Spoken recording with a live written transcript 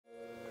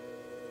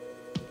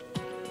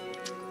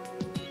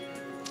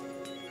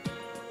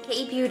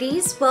Hey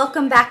beauties,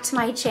 welcome back to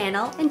my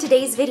channel. In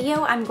today's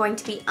video, I'm going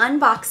to be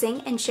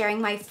unboxing and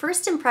sharing my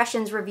first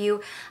impressions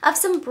review of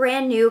some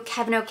brand new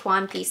Kevyn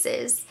Aucoin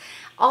pieces.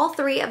 All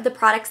three of the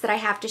products that I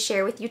have to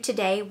share with you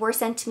today were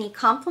sent to me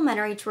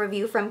complimentary to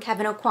review from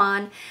Kevyn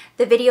Aucoin.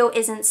 The video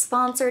isn't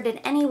sponsored in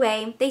any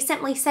way. They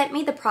simply sent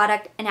me the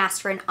product and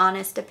asked for an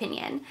honest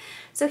opinion.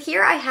 So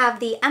here I have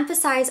the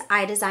Emphasize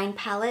Eye Design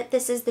palette.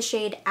 This is the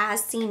shade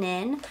As Seen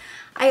In.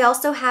 I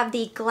also have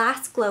the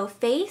Glass Glow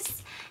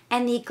Face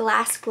and the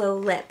Glass Glow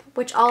Lip,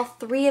 which all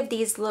three of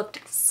these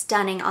looked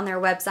stunning on their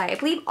website. I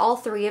believe all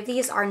three of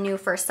these are new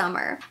for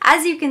summer.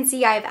 As you can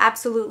see, I have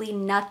absolutely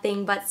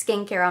nothing but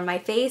skincare on my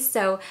face,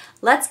 so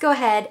let's go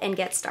ahead and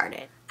get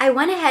started. I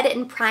went ahead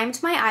and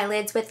primed my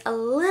eyelids with a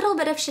little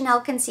bit of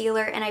Chanel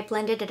concealer and I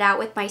blended it out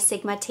with my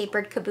Sigma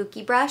tapered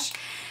kabuki brush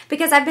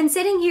because I've been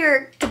sitting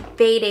here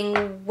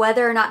debating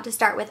whether or not to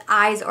start with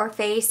eyes or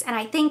face, and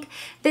I think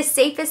the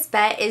safest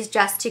bet is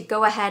just to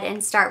go ahead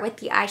and start with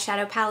the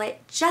eyeshadow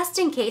palette just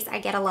in case I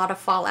get a lot of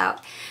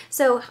fallout.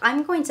 So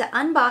I'm going to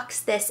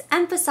unbox this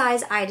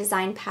Emphasize Eye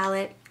Design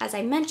palette. As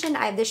I mentioned,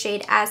 I have the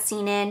shade As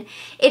Seen In.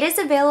 It is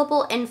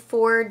available in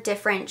 4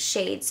 different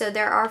shades, so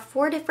there are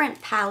 4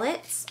 different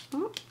palettes.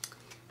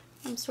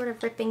 I'm sort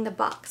of ripping the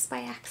box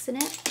by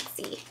accident. Let's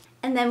see.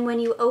 And then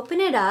when you open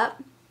it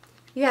up,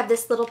 you have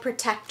this little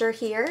protector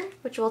here,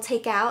 which we'll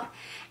take out.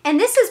 And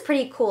this is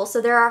pretty cool.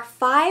 So there are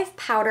 5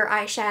 powder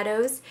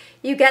eyeshadows.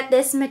 You get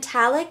this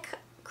metallic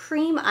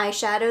cream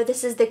eyeshadow.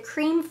 This is the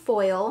cream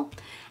foil.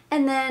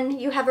 And then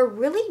you have a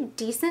really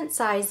decent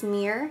sized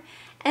mirror.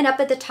 And up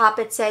at the top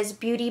it says,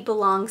 "Beauty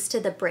belongs to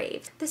the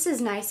brave." This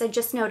is nice. I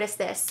just noticed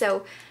this.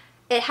 So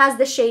it has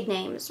the shade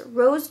names.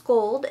 Rose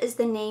Gold is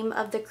the name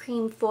of the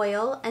cream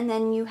foil. And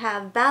then you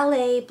have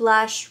Ballet,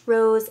 Blush,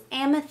 Rose,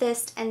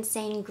 Amethyst, and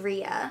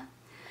Sangria.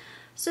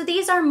 So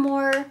these are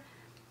more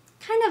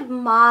kind of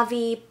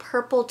mauve-y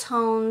purple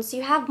tones.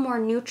 You have more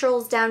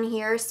neutrals down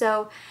here,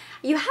 so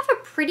you have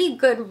a pretty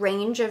good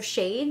range of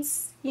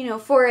shades. You know,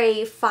 for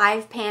a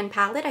 5-pan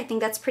palette, I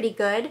think that's pretty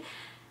good.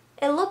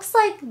 It looks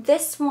like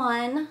this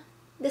one,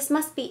 this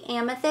must be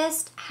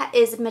Amethyst,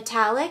 is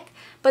metallic,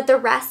 but the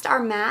rest are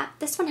matte.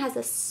 This one has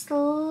a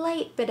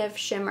slight bit of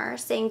shimmer,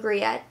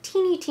 Sangria,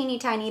 teeny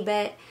tiny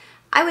bit.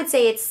 I would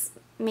say it's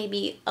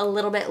maybe a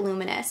little bit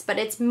luminous, but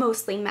it's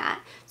mostly matte.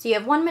 So you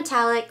have 1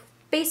 metallic,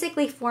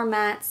 basically 4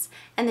 mattes,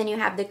 and then you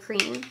have the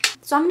cream.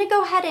 So I'm gonna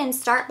go ahead and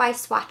start by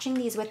swatching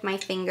these with my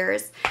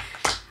fingers.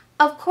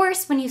 Of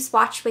course, when you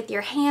swatch with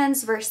your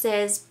hands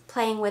versus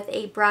playing with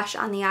a brush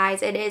on the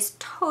eyes, it is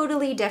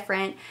totally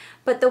different.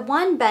 But the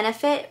one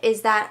benefit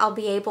is that I'll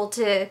be able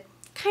to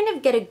kind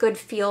of get a good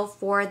feel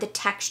for the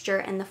texture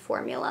and the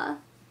formula.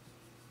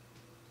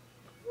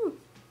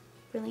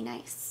 Really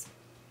nice.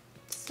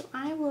 So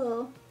I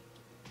will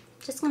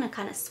just want to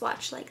kind of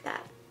swatch like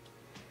that.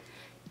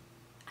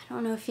 I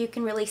don't know if you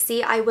can really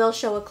see. I will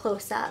show a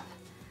close-up.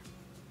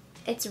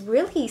 It's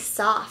really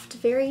soft,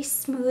 very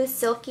smooth,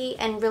 silky,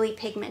 and really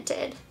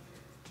pigmented.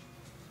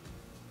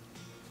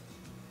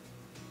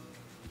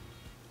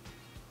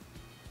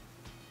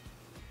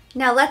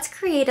 Now let's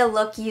create a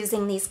look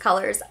using these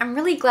colors. I'm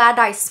really glad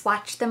I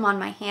swatched them on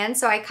my hand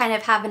so I kind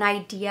of have an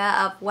idea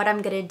of what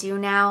I'm gonna do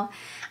now.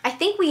 I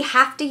think we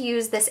have to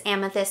use this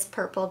amethyst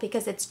purple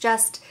because it's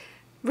just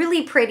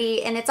really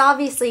pretty, and it's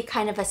obviously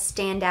kind of a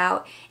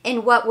standout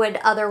in what would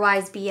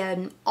otherwise be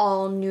an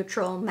all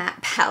neutral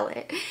matte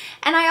palette.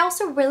 And I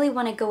also really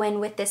want to go in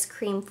with this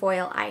cream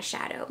foil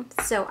eyeshadow.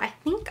 So I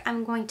think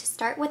I'm going to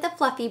start with a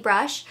fluffy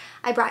brush.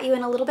 I brought you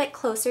in a little bit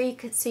closer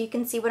so you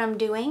can see what I'm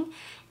doing.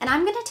 And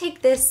I'm going to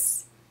take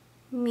this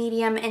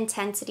medium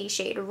intensity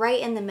shade right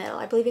in the middle.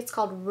 I believe it's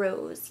called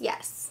Rose,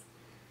 yes.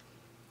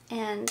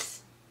 And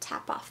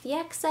tap off the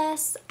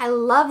excess. I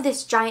love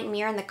this giant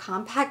mirror in the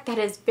compact. That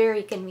is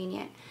very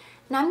convenient.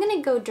 Now I'm going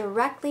to go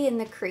directly in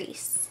the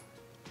crease.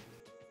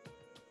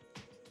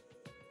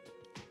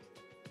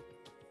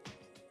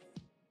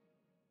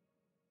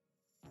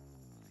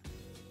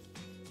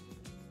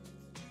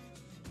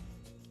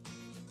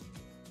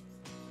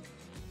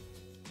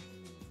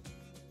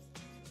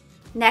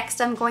 Next,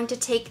 I'm going to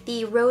take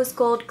the Rose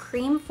Gold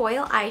Cream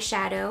Foil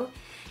eyeshadow,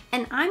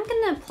 and I'm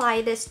going to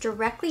apply this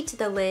directly to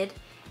the lid.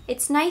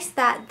 It's nice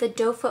that the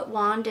doe foot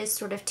wand is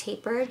sort of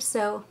tapered,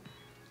 so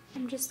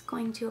I'm just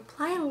going to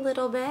apply a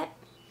little bit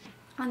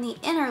on the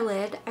inner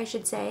lid, I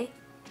should say.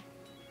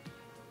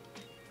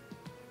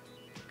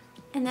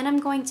 And then I'm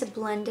going to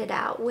blend it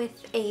out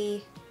with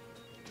a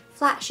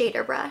flat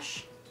shader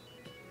brush.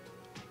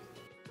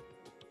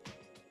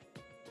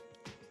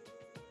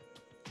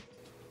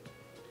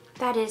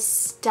 That is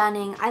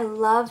stunning. I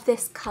love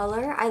this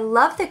color. I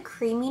love the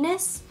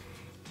creaminess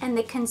and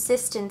the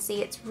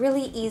consistency. It's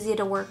really easy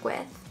to work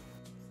with.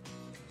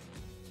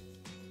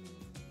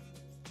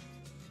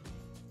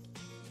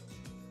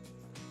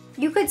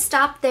 You could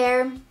stop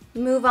there,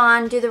 move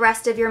on, do the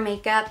rest of your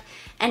makeup,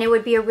 and it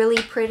would be a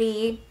really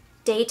pretty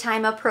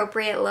daytime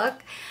appropriate look.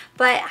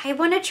 But I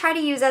want to try to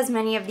use as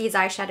many of these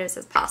eyeshadows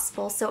as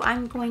possible, so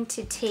I'm going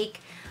to take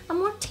a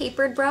more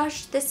tapered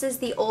brush. This is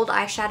the old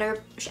eyeshadow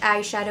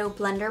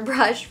blender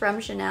brush from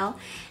Chanel.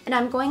 And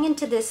I'm going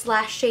into this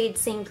last shade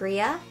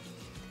Sangria.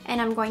 And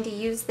I'm going to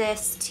use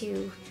this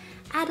to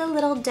add a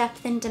little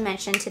depth and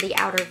dimension to the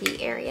outer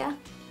V area.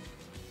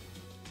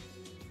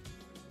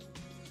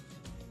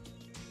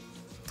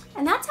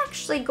 And that's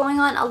actually going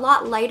on a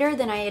lot lighter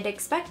than I had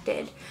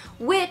expected,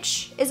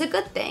 which is a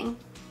good thing.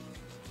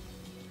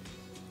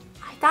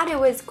 I thought it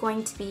was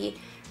going to be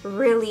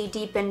really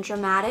deep and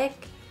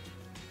dramatic,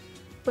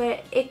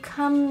 but it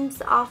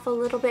comes off a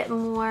little bit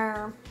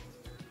more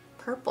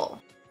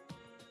purple.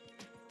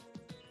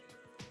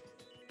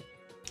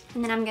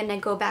 And then I'm gonna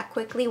go back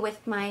quickly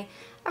with my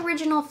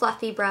original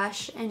fluffy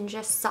brush and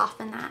just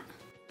soften that.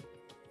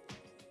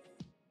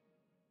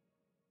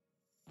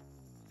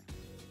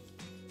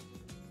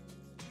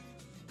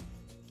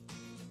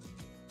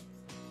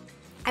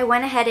 I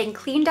went ahead and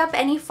cleaned up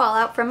any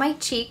fallout from my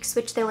cheeks,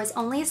 which there was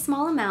only a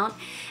small amount.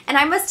 And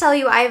I must tell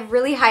you, I have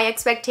really high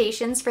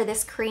expectations for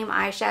this cream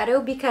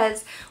eyeshadow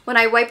because when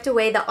I wiped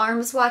away the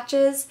arm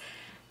swatches,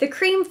 the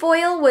cream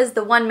foil was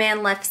the one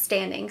man left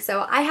standing.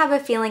 So I have a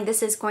feeling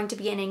this is going to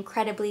be an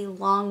incredibly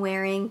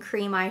long-wearing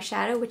cream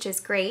eyeshadow, which is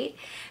great.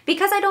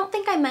 Because I don't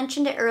think I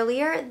mentioned it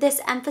earlier, this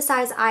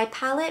Emphasize Eye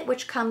Palette,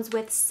 which comes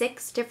with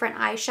 6 different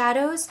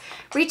eyeshadows,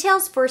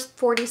 retails for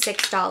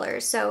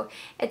 $46. So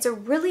it's a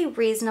really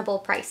reasonable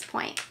price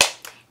point.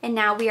 And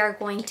now we are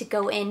going to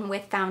go in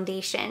with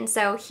foundation.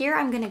 So here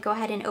I'm gonna go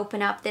ahead and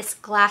open up this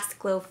Glass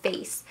Glow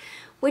Face,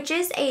 which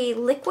is a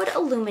liquid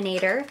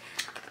illuminator.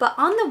 But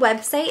on the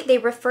website, they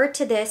refer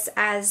to this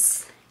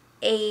as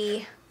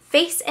a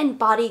face and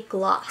body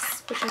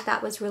gloss, which I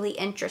thought was really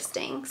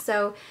interesting.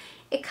 So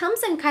it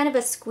comes in kind of a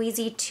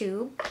squeezy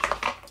tube,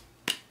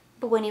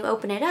 but when you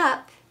open it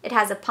up, it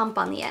has a pump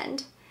on the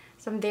end.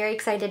 So I'm very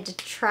excited to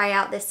try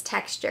out this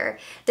texture.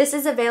 This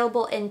is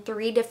available in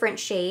 3 different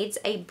shades,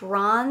 a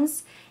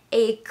bronze,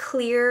 a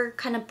clear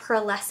kind of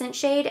pearlescent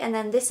shade, and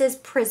then this is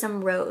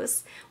Prism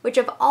Rose, which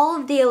of all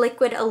of the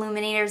liquid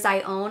illuminators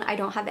I own, I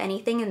don't have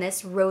anything in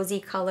this rosy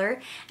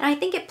color, and I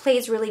think it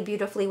plays really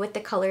beautifully with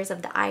the colors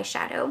of the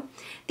eyeshadow.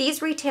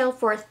 These retail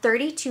for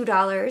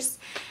 $32,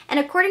 and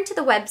according to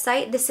the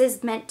website, this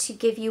is meant to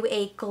give you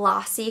a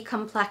glossy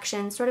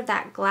complexion, sort of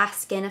that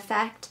glass skin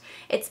effect.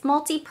 It's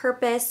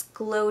multi-purpose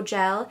glow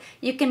gel.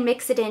 You can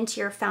mix it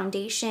into your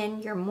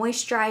foundation, your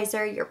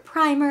moisturizer, your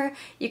primer.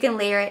 You can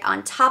layer it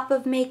on top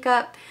of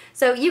makeup.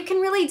 So you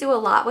can really do a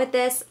lot with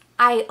this.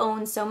 I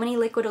own so many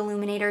liquid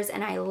illuminators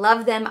and I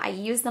love them. I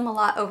use them a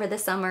lot over the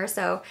summer,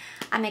 so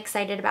I'm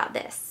excited about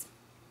this.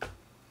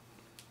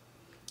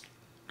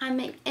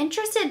 I'm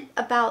interested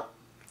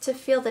to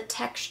feel the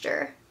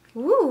texture.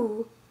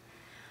 Ooh.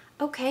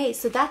 Okay,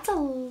 so that's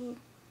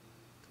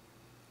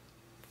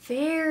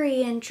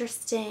very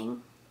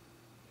interesting.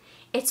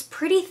 It's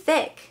pretty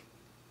thick.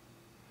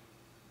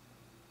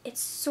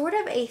 It's sort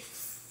of a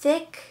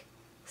thick,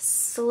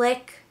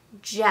 slick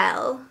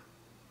gel.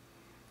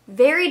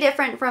 Very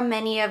different from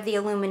many of the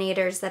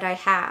illuminators that I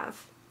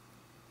have.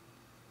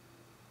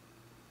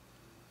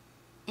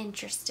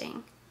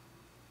 Interesting.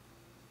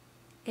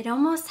 It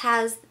almost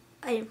has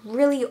a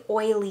really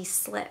oily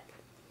slip,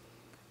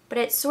 but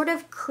it's sort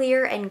of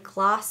clear and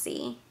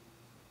glossy.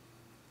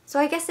 So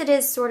I guess it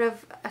is sort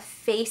of a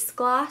face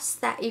gloss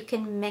that you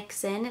can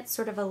mix in. It's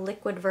sort of a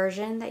liquid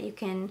version that you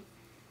can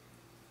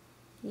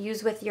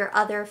use with your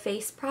other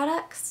face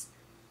products.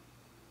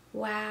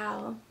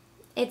 Wow,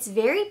 it's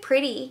very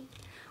pretty.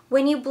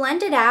 When you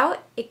blend it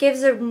out, it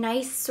gives a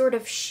nice sort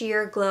of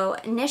sheer glow.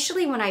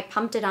 Initially, when I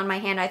pumped it on my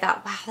hand, I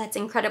thought, wow, that's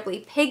incredibly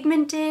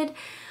pigmented.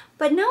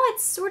 But no,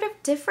 it's sort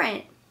of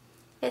different.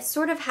 It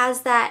sort of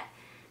has that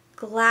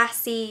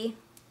glassy,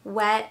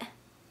 wet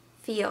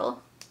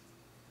feel.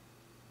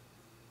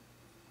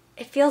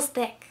 It feels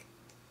thick.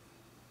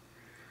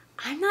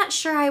 I'm not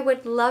sure I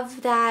would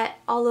love that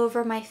all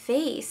over my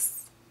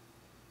face.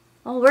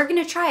 Well, we're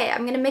gonna try it.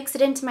 I'm gonna mix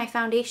it into my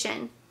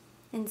foundation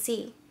and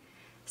see.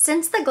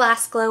 Since the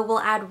Glass Glow will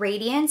add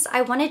radiance,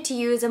 I wanted to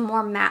use a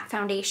more matte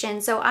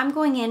foundation, so I'm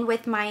going in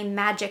with my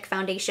Magic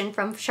foundation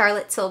from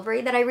Charlotte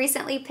Tilbury that I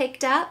recently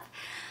picked up.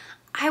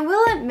 I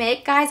will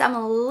admit, guys, I'm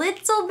a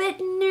little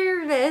bit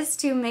nervous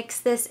to mix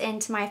this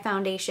into my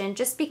foundation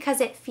just because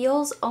it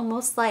feels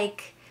almost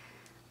like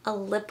a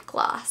lip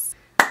gloss.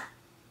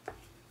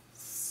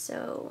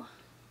 So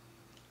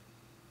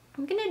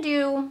I'm gonna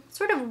do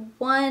sort of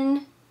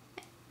 1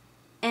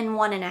 and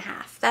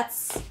 1.5.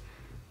 That's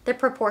the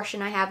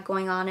proportion I have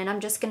going on, and I'm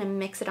just gonna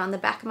mix it on the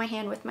back of my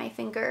hand with my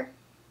finger.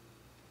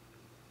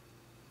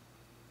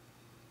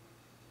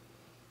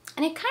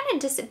 And it kind of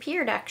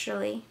disappeared,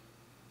 actually.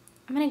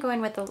 I'm gonna go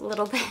in with a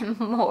little bit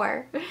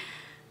more.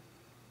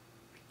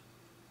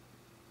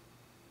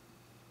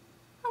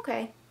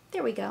 Okay,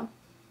 there we go.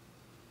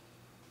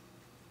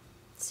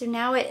 So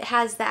now it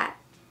has that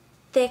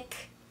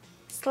thick,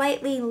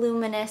 slightly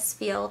luminous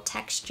feel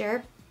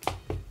texture.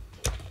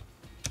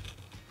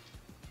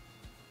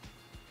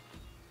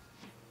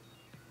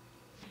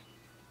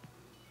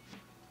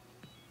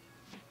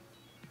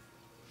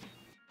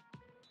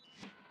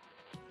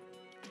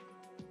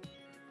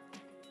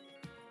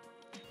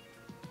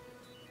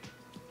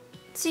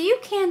 So you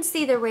can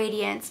see the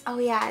radiance. Oh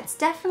yeah, it's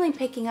definitely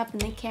picking up in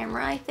the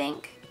camera, I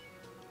think.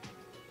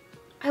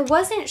 I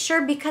wasn't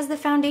sure because the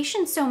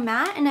foundation's so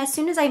matte, and as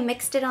soon as I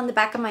mixed it on the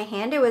back of my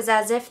hand, it was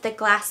as if the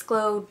glass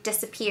glow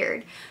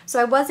disappeared. So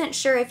I wasn't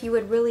sure if you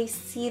would really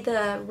see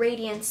the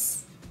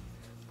radiance.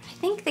 I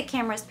think the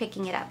camera's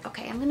picking it up.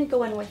 Okay, I'm gonna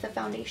go in with the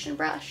foundation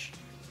brush.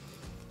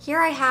 Here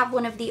I have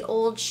one of the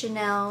old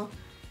Chanel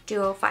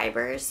Duo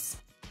Fibers.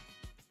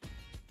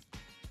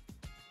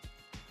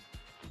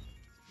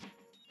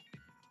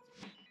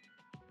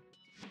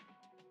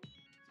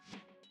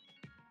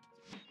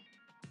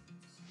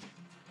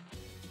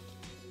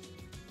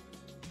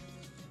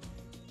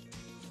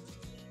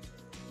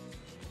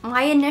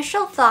 My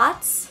initial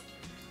thoughts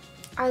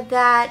are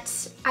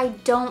that I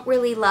don't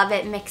really love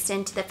it mixed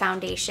into the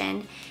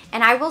foundation.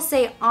 And I will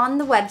say on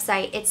the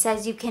website, it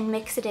says you can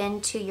mix it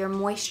into your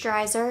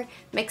moisturizer,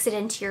 mix it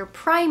into your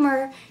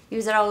primer,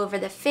 use it all over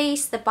the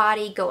face, the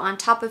body, go on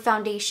top of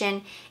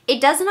foundation.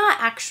 It does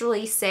not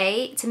actually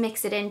say to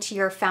mix it into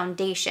your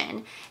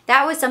foundation.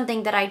 That was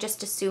something that I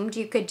just assumed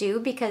you could do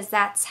because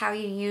that's how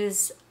you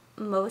use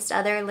most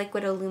other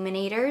liquid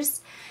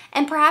illuminators.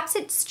 And perhaps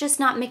it's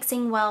just not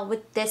mixing well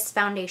with this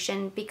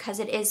foundation because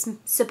it is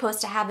supposed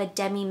to have a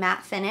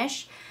demi-matte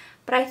finish.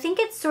 But I think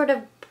it's sort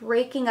of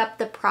breaking up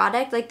the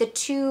product. Like the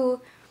two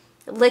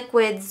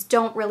liquids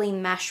don't really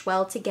mesh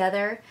well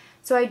together.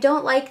 So I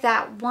don't like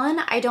that. One,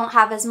 I don't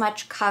have as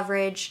much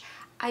coverage.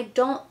 I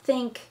don't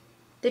think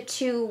the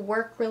two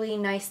work really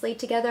nicely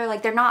together.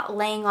 Like they're not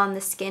laying on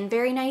the skin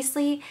very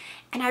nicely.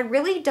 And I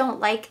really don't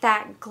like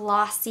that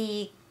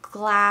glossy,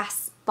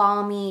 glass,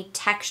 balmy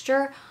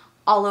texture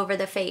all over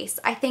the face.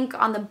 I think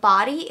on the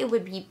body it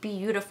would be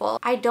beautiful.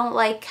 I don't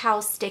like how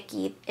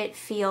sticky it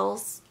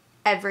feels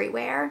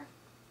everywhere.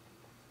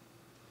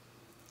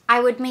 I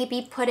would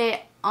maybe put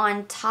it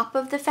on top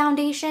of the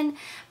foundation,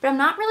 but I'm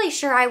not really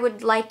sure I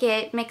would like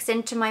it mixed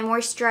into my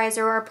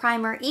moisturizer or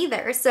primer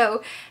either.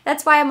 So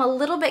that's why I'm a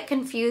little bit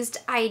confused.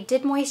 I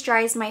did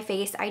moisturize my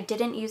face. I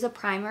didn't use a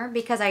primer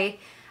because I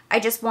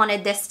just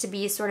wanted this to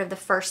be sort of the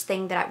first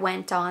thing that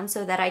went on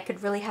so that I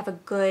could really have a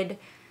good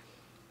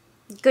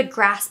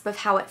grasp of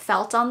how it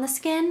felt on the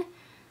skin.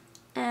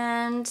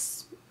 And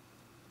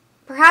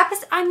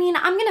perhaps, I mean,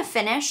 I'm gonna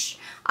finish.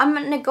 I'm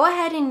gonna go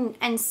ahead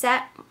and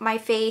set my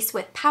face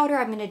with powder.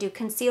 I'm gonna do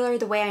concealer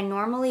the way I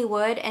normally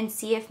would and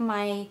see if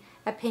my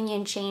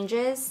opinion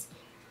changes.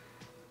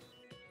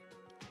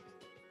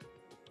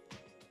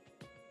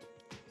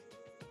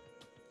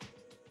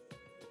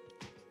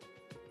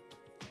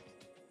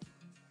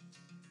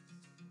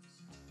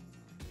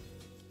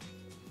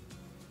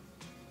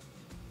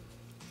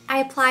 I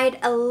applied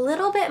a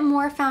little bit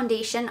more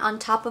foundation on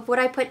top of what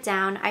I put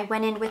down. I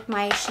went in with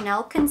my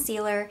Chanel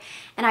concealer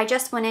and I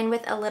just went in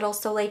with a little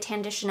Soleil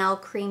Tan de Chanel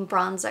cream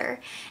bronzer.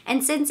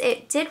 And since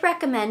it did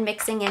recommend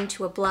mixing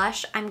into a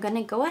blush, I'm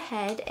gonna go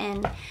ahead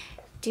and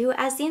do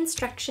as the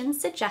instructions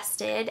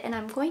suggested, and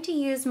I'm going to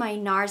use my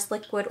NARS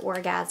Liquid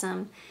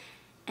Orgasm,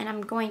 and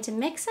I'm going to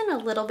mix in a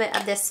little bit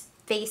of this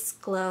face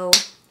glow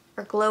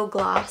or glow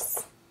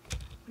gloss.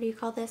 What do you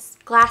call this?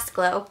 Glass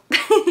glow.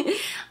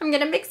 I'm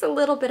gonna mix a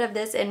little bit of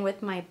this in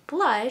with my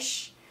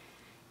blush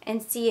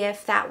and see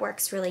if that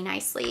works really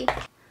nicely.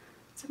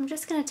 So I'm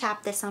just gonna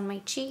tap this on my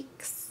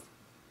cheeks.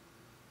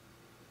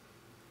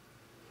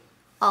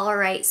 All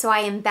right, so I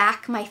am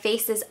back. My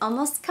face is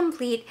almost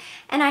complete,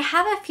 and I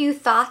have a few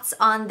thoughts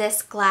on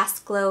this Glass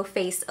Glow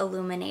Face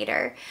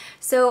Illuminator.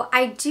 So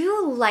I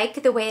do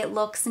like the way it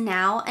looks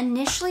now.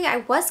 Initially, I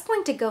was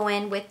going to go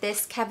in with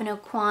this Kevyn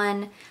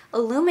Aucoin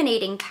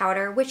illuminating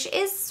powder, which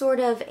is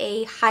sort of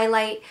a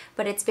highlight,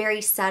 but it's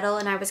very subtle,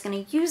 and I was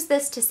going to use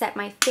this to set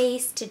my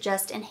face to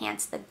just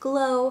enhance the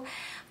glow,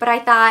 but I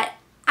thought,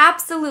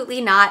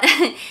 absolutely not.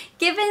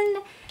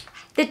 Given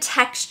the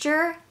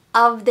texture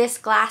of this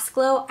glass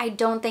glow, I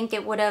don't think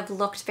it would have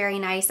looked very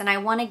nice, and I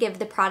want to give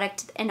the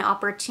product an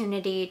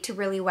opportunity to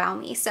really wow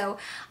me. So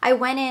I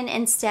went in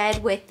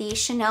instead with the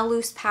Chanel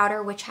Loose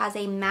Powder, which has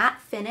a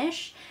matte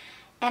finish,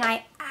 and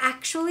I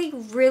actually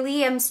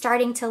really am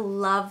starting to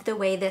love the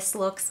way this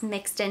looks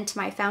mixed into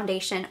my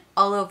foundation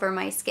all over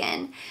my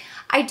skin.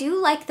 I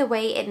do like the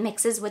way it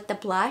mixes with the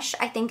blush.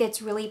 I think it's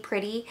really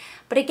pretty,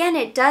 but again,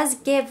 it does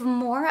give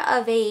more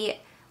of a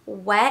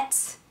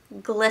wet,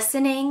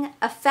 glistening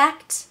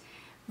effect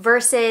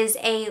versus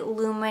a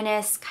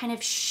luminous kind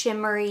of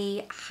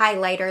shimmery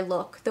highlighter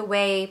look, the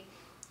way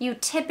you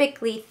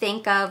typically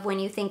think of when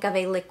you think of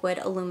a liquid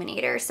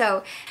illuminator.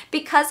 So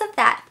because of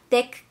that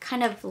thick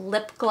kind of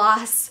lip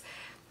gloss,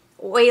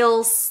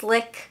 oil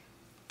slick,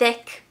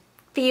 thick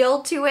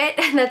feel to it,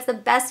 that's the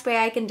best way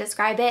I can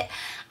describe it.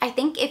 I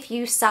think if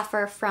you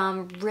suffer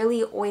from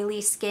really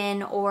oily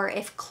skin, or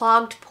if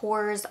clogged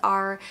pores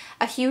are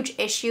a huge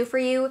issue for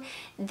you,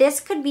 this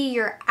could be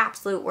your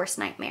absolute worst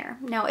nightmare.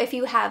 Now, if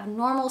you have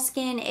normal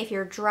skin, if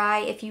you're dry,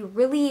 if you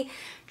really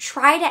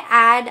try to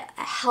add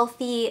a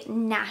healthy,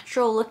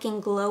 natural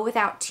looking glow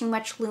without too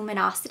much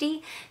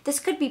luminosity, this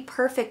could be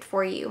perfect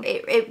for you.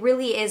 It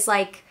really is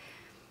like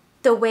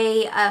the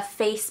way a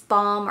face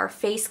balm or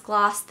face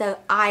gloss, the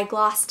eye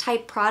gloss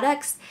type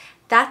products,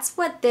 That's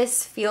what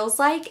this feels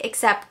like,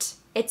 except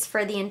it's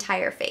for the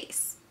entire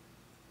face.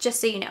 Just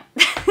so you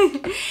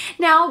know.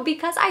 Now,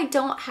 because I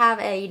don't have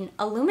an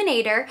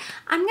illuminator,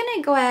 I'm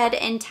gonna go ahead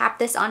and tap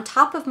this on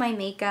top of my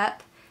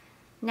makeup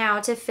now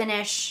to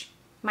finish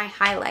my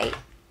highlight,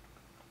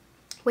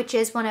 which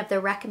is one of the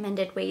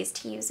recommended ways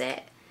to use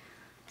it.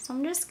 So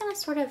I'm just gonna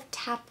sort of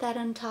tap that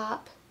on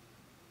top.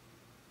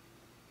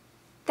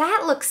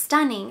 That looks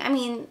stunning. I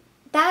mean,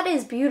 that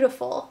is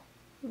beautiful.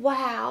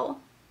 Wow.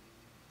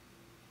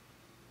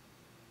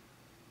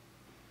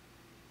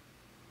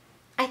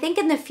 I think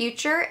in the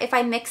future, if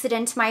I mix it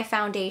into my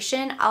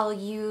foundation, I'll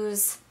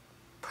use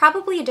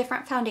probably a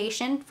different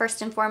foundation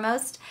first and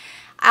foremost.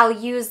 I'll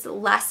use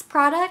less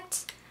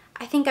product.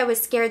 I think I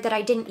was scared that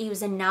I didn't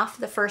use enough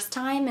the first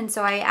time, and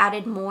so I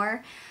added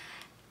more.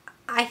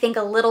 I think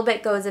a little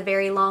bit goes a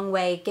very long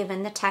way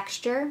given the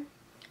texture.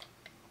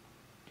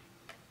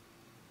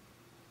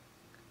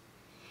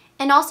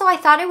 And also I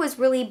thought it was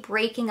really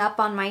breaking up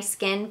on my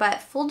skin,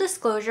 but full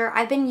disclosure,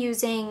 I've been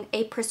using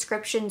a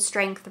prescription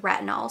strength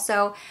retinol.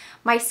 So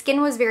my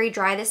skin was very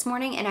dry this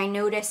morning and I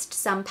noticed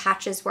some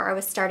patches where I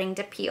was starting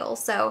to peel.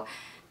 So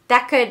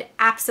that could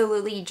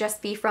absolutely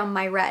just be from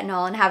my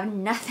retinol and have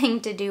nothing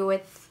to do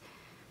with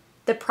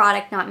the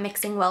product not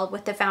mixing well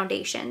with the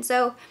foundation.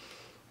 So,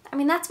 I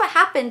mean, that's what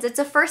happens. It's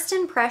a first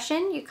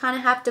impression. You kind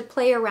of have to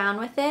play around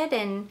with it,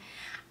 and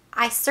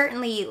I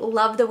certainly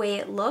love the way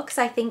it looks.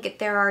 I think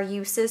there are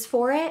uses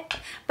for it.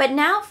 But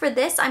now for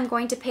this, I'm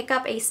going to pick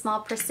up a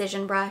small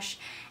precision brush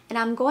and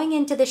I'm going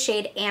into the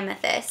shade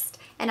Amethyst,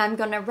 and I'm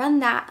going to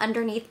run that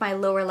underneath my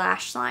lower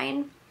lash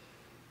line.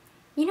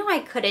 You know, I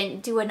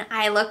couldn't do an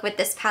eye look with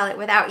this palette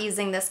without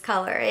using this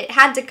color. It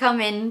had to come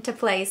into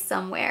play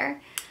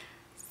somewhere.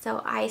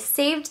 So I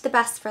saved the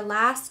best for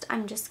last.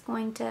 I'm just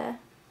going to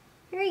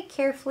very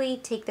carefully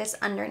take this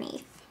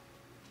underneath.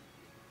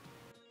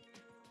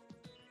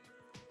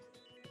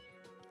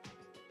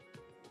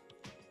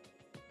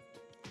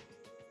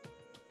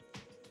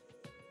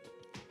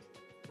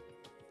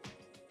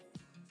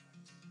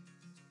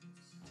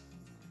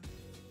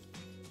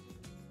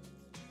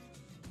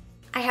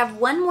 I have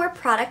one more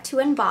product to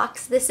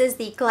unbox. This is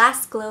the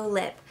Glass Glow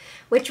Lip,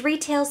 which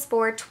retails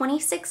for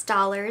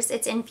 $26.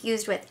 It's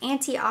infused with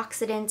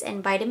antioxidants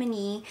and vitamin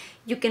E.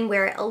 You can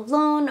wear it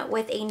alone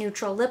with a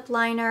neutral lip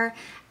liner,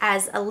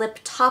 as a lip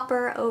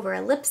topper over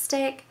a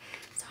lipstick.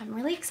 So I'm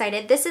really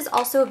excited. This is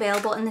also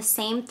available in the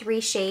same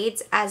 3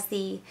 shades as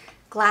the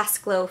Glass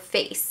Glow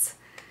Face.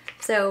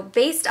 So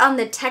based on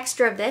the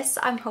texture of this,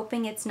 I'm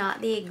hoping it's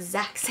not the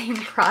exact same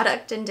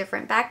product in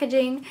different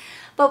packaging.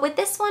 But with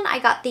this one, I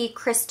got the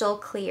Crystal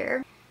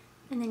Clear.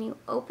 And then you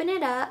open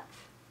it up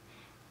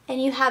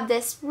and you have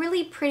this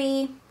really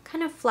pretty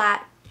kind of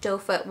flat doe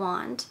foot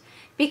wand.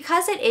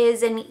 Because it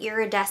is an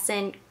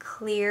iridescent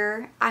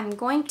clear, I'm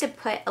going to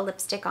put a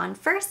lipstick on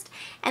first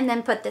and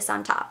then put this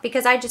on top,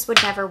 because I just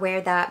would never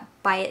wear that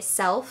by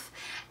itself.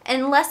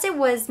 Unless it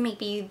was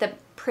maybe the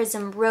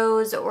Prism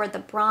Rose or the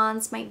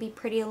bronze might be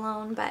pretty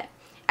alone, but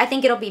I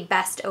think it'll be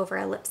best over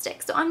a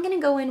lipstick. So I'm gonna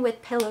go in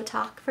with Pillow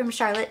Talk from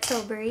Charlotte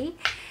Tilbury.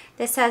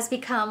 This has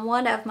become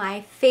one of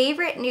my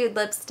favorite nude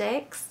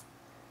lipsticks.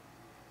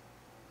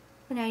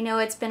 And I know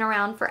it's been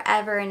around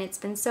forever and it's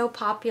been so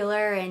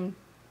popular, and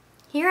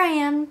here I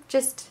am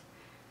just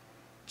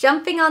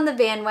jumping on the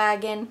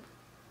bandwagon.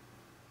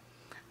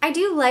 I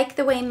do like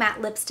the way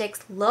matte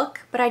lipsticks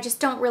look, but I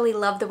just don't really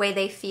love the way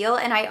they feel,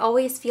 and I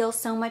always feel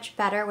so much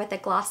better with a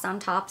gloss on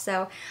top.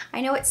 So I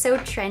know it's so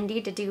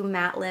trendy to do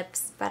matte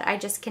lips, but I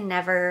just can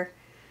never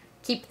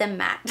keep them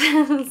matte.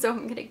 So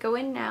I'm gonna go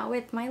in now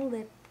with my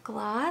lip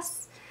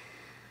gloss.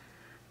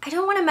 I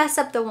don't want to mess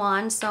up the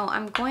wand, so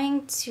I'm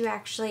going to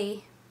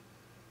actually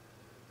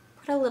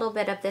put a little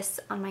bit of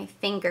this on my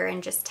finger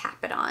and just tap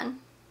it on.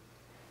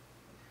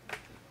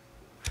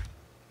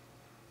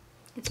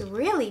 It's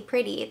really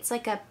pretty. It's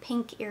like a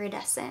pink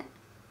iridescent.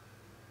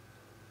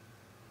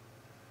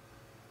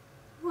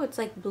 Oh, it's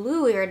like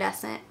blue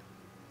iridescent.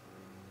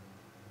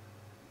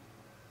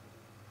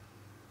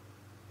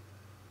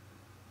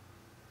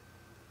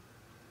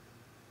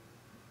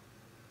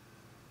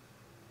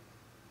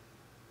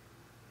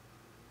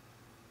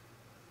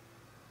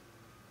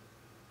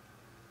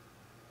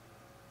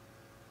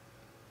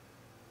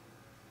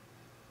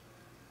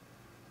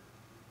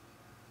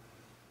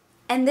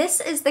 And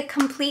this is the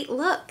complete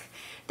look.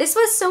 This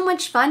was so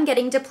much fun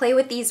getting to play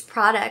with these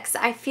products.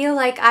 I feel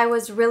like I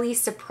was really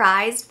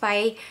surprised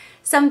by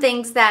some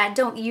things that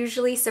don't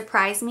usually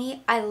surprise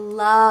me. I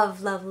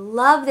love, love,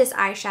 love this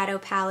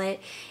eyeshadow palette.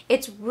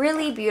 It's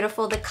really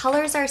beautiful. The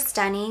colors are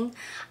stunning.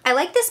 I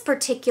like this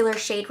particular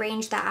shade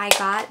range that I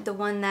got, the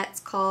one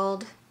that's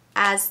called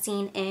As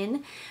Seen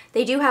In.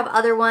 They do have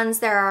other ones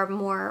that are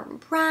more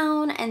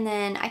brown, and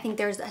then I think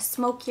there's a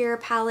smokier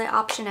palette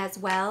option as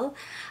well.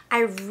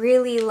 I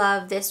really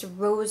love this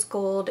rose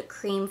gold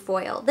cream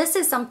foil. This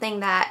is something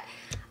that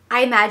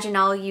I imagine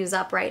I'll use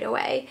up right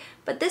away.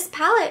 But this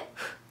palette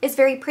is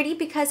very pretty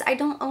because I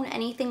don't own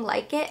anything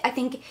like it. I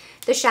think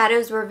the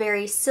shadows were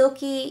very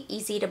silky,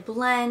 easy to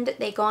blend.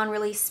 They go on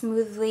really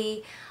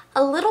smoothly.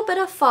 A little bit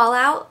of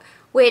fallout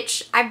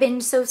which I've been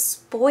so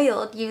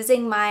spoiled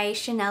using my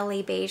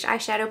Chanel Beige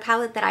eyeshadow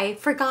palette that I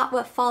forgot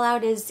what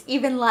fallout is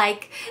even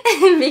like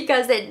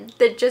because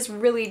it just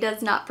really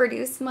does not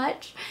produce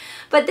much.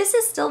 But this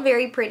is still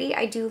very pretty.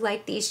 I do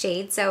like these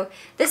shades, so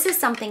this is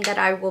something that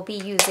I will be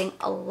using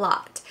a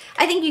lot.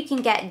 I think you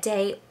can get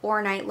day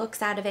or night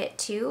looks out of it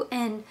too,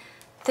 and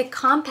the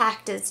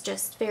compact is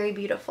just very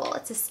beautiful.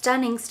 It's a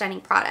stunning,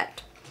 stunning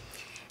product.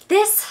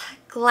 This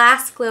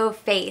Glass Glow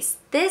face,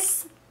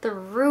 this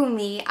threw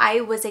me.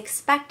 I was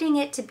expecting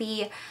it to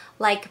be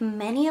like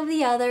many of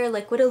the other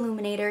liquid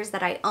illuminators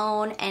that I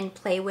own and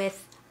play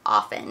with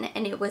often,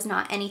 and it was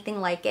not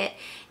anything like it.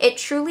 It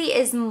truly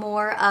is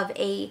more of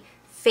a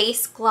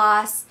face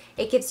gloss.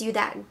 It gives you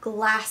that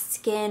glass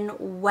skin,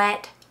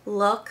 wet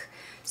look.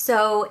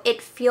 So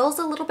it feels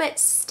a little bit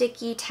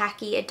sticky,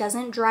 tacky. It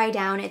doesn't dry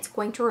down. It's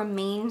going to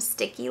remain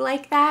sticky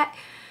like that.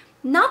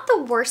 Not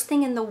the worst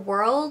thing in the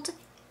world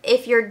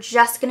if you're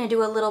just going to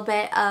do a little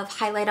bit of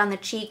highlight on the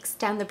cheeks,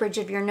 down the bridge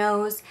of your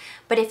nose.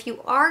 But if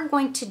you are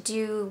going to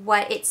do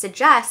what it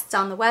suggests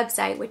on the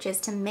website, which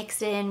is to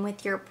mix it in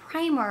with your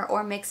primer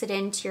or mix it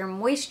into your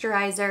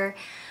moisturizer,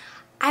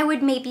 I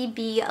would maybe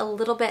be a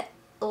little bit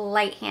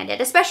light-handed,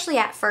 especially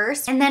at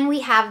first. And then we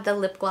have the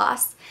lip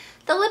gloss.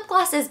 The lip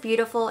gloss is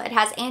beautiful. It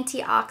has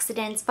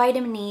antioxidants,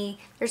 vitamin E.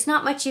 There's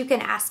not much you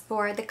can ask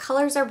for. The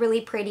colors are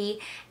really pretty,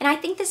 and I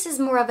think this is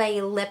more of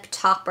a lip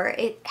topper.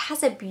 It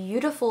has a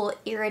beautiful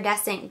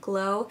iridescent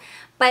glow,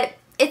 but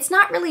it's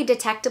not really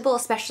detectable,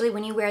 especially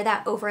when you wear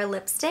that over a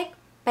lipstick,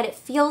 but it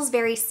feels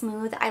very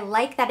smooth. I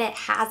like that it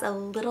has a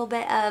little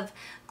bit of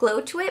glow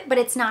to it, but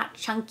it's not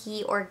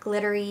chunky or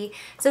glittery.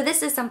 So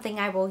this is something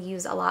I will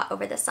use a lot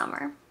over the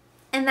summer.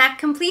 And that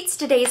completes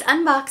today's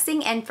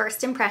unboxing and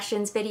first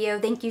impressions video.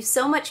 Thank you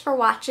so much for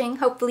watching.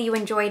 Hopefully you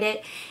enjoyed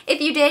it.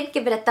 If you did,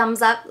 give it a thumbs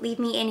up. Leave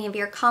me any of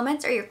your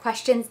comments or your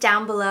questions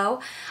down below.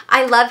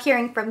 I love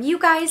hearing from you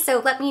guys,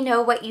 so let me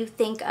know what you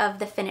think of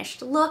the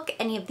finished look,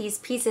 any of these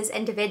pieces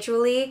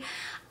individually.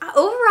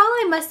 Overall,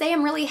 I must say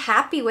I'm really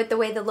happy with the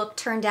way the look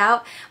turned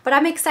out, but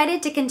I'm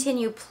excited to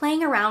continue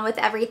playing around with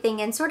everything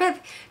and sort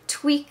of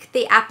tweak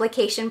the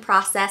application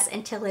process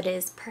until it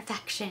is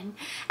perfection.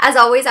 As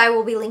always, I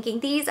will be linking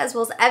these as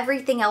well as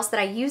everything else that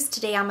I used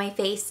today on my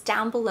face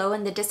down below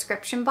in the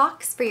description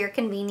box for your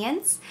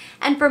convenience.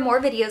 And for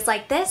more videos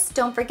like this,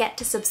 don't forget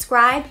to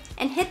subscribe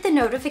and hit the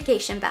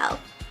notification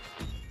bell.